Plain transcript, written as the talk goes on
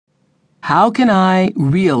How can I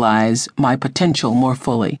realize my potential more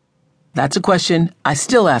fully? That's a question I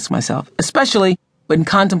still ask myself, especially when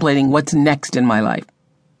contemplating what's next in my life.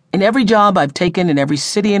 In every job I've taken, in every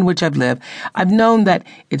city in which I've lived, I've known that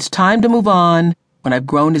it's time to move on when I've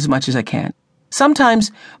grown as much as I can.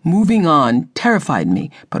 Sometimes moving on terrified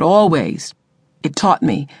me, but always it taught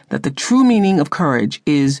me that the true meaning of courage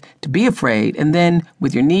is to be afraid and then,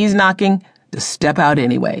 with your knees knocking, to step out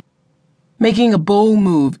anyway. Making a bold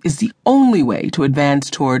move is the only way to advance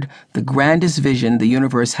toward the grandest vision the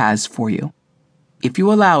universe has for you. If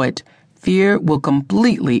you allow it, fear will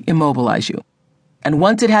completely immobilize you. And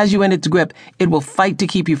once it has you in its grip, it will fight to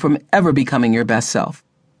keep you from ever becoming your best self.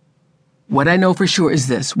 What I know for sure is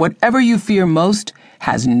this: whatever you fear most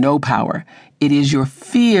has no power. It is your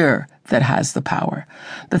fear that has the power.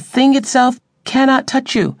 The thing itself cannot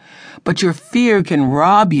touch you, but your fear can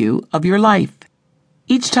rob you of your life.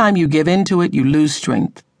 Each time you give in to it, you lose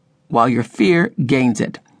strength, while your fear gains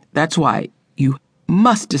it. That's why you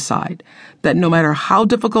must decide that no matter how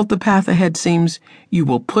difficult the path ahead seems, you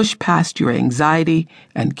will push past your anxiety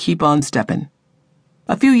and keep on stepping.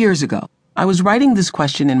 A few years ago, I was writing this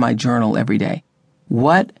question in my journal every day.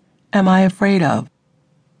 What am I afraid of?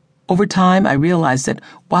 Over time, I realized that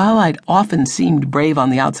while I'd often seemed brave on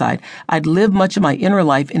the outside, I'd lived much of my inner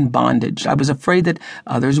life in bondage. I was afraid that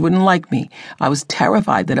others wouldn't like me. I was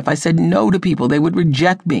terrified that if I said no to people, they would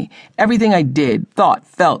reject me. Everything I did, thought,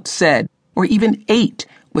 felt, said, or even ate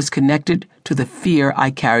was connected to the fear I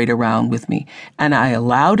carried around with me, and I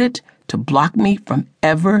allowed it to block me from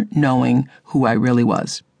ever knowing who I really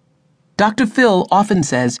was. Dr. Phil often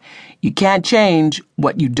says, you can't change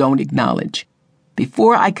what you don't acknowledge.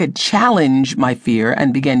 Before I could challenge my fear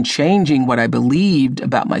and begin changing what I believed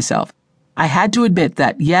about myself, I had to admit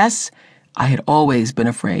that, yes, I had always been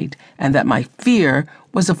afraid, and that my fear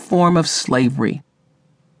was a form of slavery.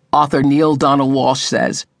 Author Neil Donald Walsch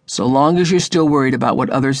says, so long as you're still worried about what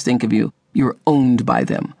others think of you, you're owned by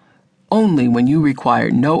them. Only when you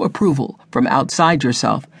require no approval from outside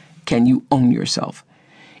yourself can you own yourself.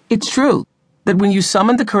 It's true that when you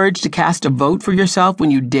summon the courage to cast a vote for yourself,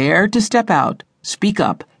 when you dare to step out, speak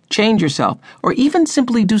up, change yourself, or even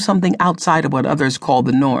simply do something outside of what others call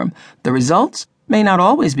the norm, the results may not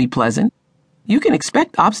always be pleasant. You can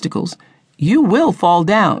expect obstacles. You will fall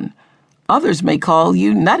down. Others may call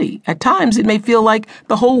you nutty. At times, it may feel like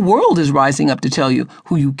the whole world is rising up to tell you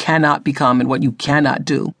who you cannot become and what you cannot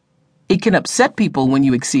do. It can upset people when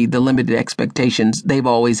you exceed the limited expectations they've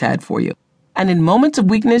always had for you. And in moments of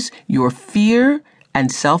weakness, your fear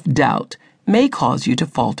and self-doubt may cause you to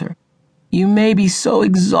falter. You may be so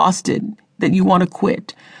exhausted that you want to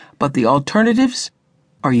quit, but the alternatives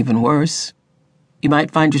are even worse. You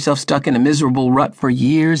might find yourself stuck in a miserable rut for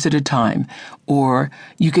years at a time, or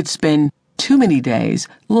you could spend too many days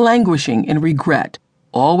languishing in regret,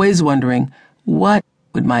 always wondering, what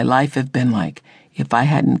would my life have been like if I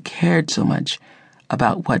hadn't cared so much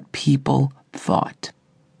about what people thought?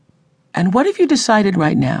 And what if you decided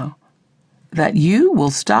right now that you will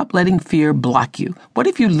stop letting fear block you? What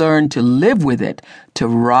if you learn to live with it, to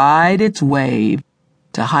ride its wave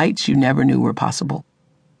to heights you never knew were possible?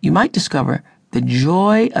 You might discover the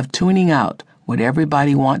joy of tuning out what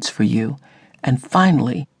everybody wants for you and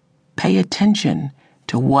finally pay attention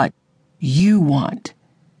to what you want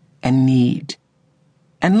and need.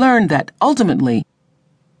 And learn that ultimately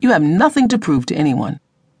you have nothing to prove to anyone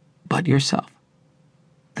but yourself.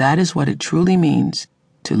 That is what it truly means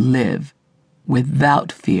to live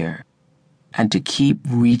without fear and to keep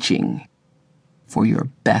reaching for your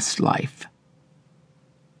best life.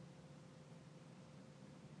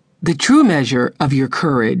 The true measure of your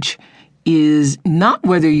courage is not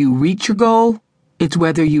whether you reach your goal, it's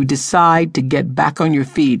whether you decide to get back on your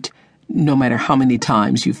feet no matter how many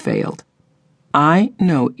times you failed. I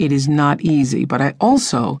know it is not easy, but I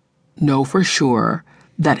also know for sure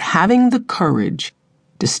that having the courage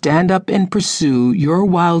to stand up and pursue your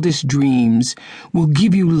wildest dreams will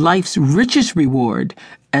give you life's richest reward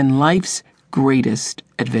and life's greatest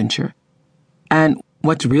adventure. And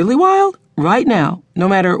what's really wild? Right now, no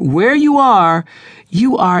matter where you are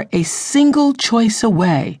a single choice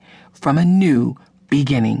away from a new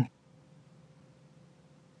beginning.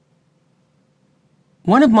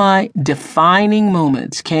 One of my defining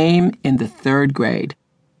moments came in the 3rd grade.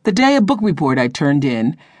 The day a book report I turned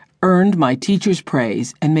in earned my teacher's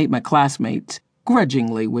praise and made my classmates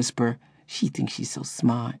grudgingly whisper, "She thinks she's so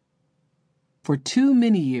smart." For too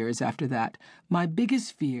many years after that, my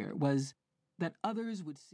biggest fear was that others would see